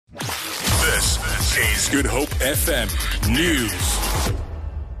This is Good Hope FM News.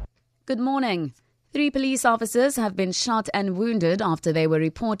 Good morning. 3 police officers have been shot and wounded after they were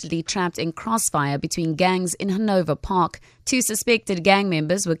reportedly trapped in crossfire between gangs in Hanover Park. 2 suspected gang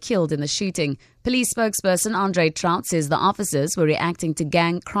members were killed in the shooting. Police spokesperson Andre Trout says the officers were reacting to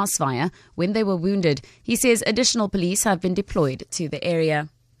gang crossfire when they were wounded. He says additional police have been deployed to the area.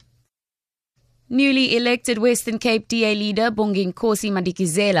 Newly elected Western Cape DA leader Bonginkosi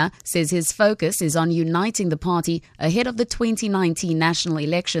Madikizela says his focus is on uniting the party ahead of the 2019 national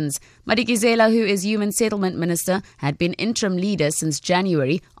elections. Madikizela, who is Human Settlement Minister, had been interim leader since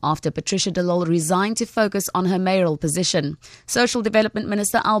January after Patricia de Lille resigned to focus on her mayoral position. Social Development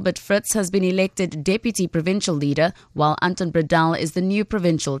Minister Albert Fritz has been elected Deputy Provincial Leader, while Anton Bredal is the new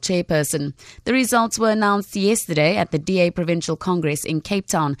Provincial Chairperson. The results were announced yesterday at the DA Provincial Congress in Cape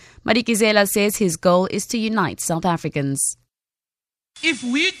Town. Madikizela says his goal is to unite South Africans. If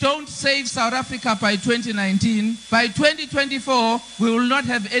we don't save South Africa by 2019, by 2024, we will not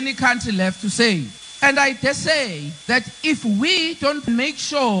have any country left to save. And I dare say that if we don't make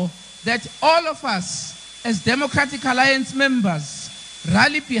sure that all of us as Democratic Alliance members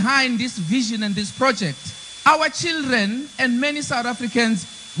rally behind this vision and this project, our children and many South Africans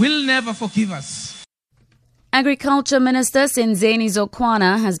will never forgive us. Agriculture Minister Senzeni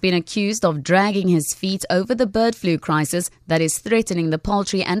Zokwana has been accused of dragging his feet over the bird flu crisis that is threatening the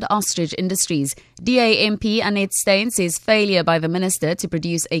poultry and ostrich industries. DA MP Annette Steyn says failure by the minister to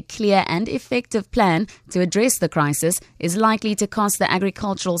produce a clear and effective plan to address the crisis is likely to cost the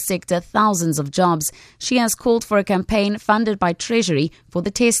agricultural sector thousands of jobs. She has called for a campaign funded by Treasury for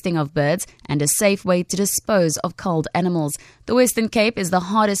the testing of birds and a safe way to dispose of culled animals. The Western Cape is the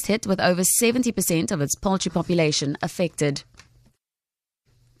hardest hit, with over 70% of its poultry population affected.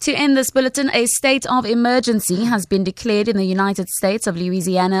 To end this bulletin, a state of emergency has been declared in the United States of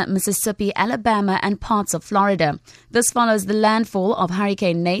Louisiana, Mississippi, Alabama, and parts of Florida. This follows the landfall of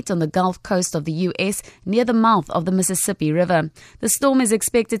Hurricane Nate on the Gulf Coast of the U.S. near the mouth of the Mississippi River. The storm is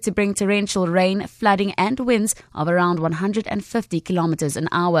expected to bring torrential rain, flooding, and winds of around 150 kilometers an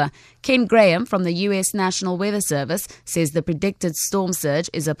hour. Ken Graham from the U.S. National Weather Service says the predicted storm surge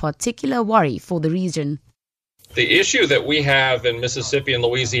is a particular worry for the region. The issue that we have in Mississippi and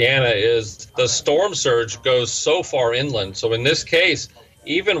Louisiana is the storm surge goes so far inland. So in this case,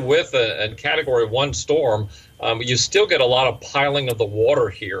 even with a Category 1 storm, you still get a lot of piling of the water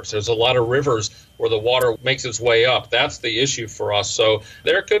here. So there's a lot of rivers where the water makes its way up. That's the issue for us. So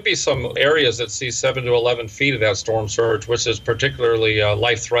there could be some areas that see 7 to 11 feet of that storm surge, which is particularly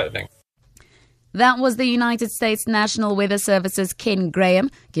life-threatening. That was the United States National Weather Service's Ken Graham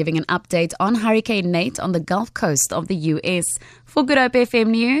giving an update on Hurricane Nate on the Gulf Coast of the U.S. For Good Hope FM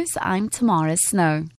News, I'm Tamara Snow.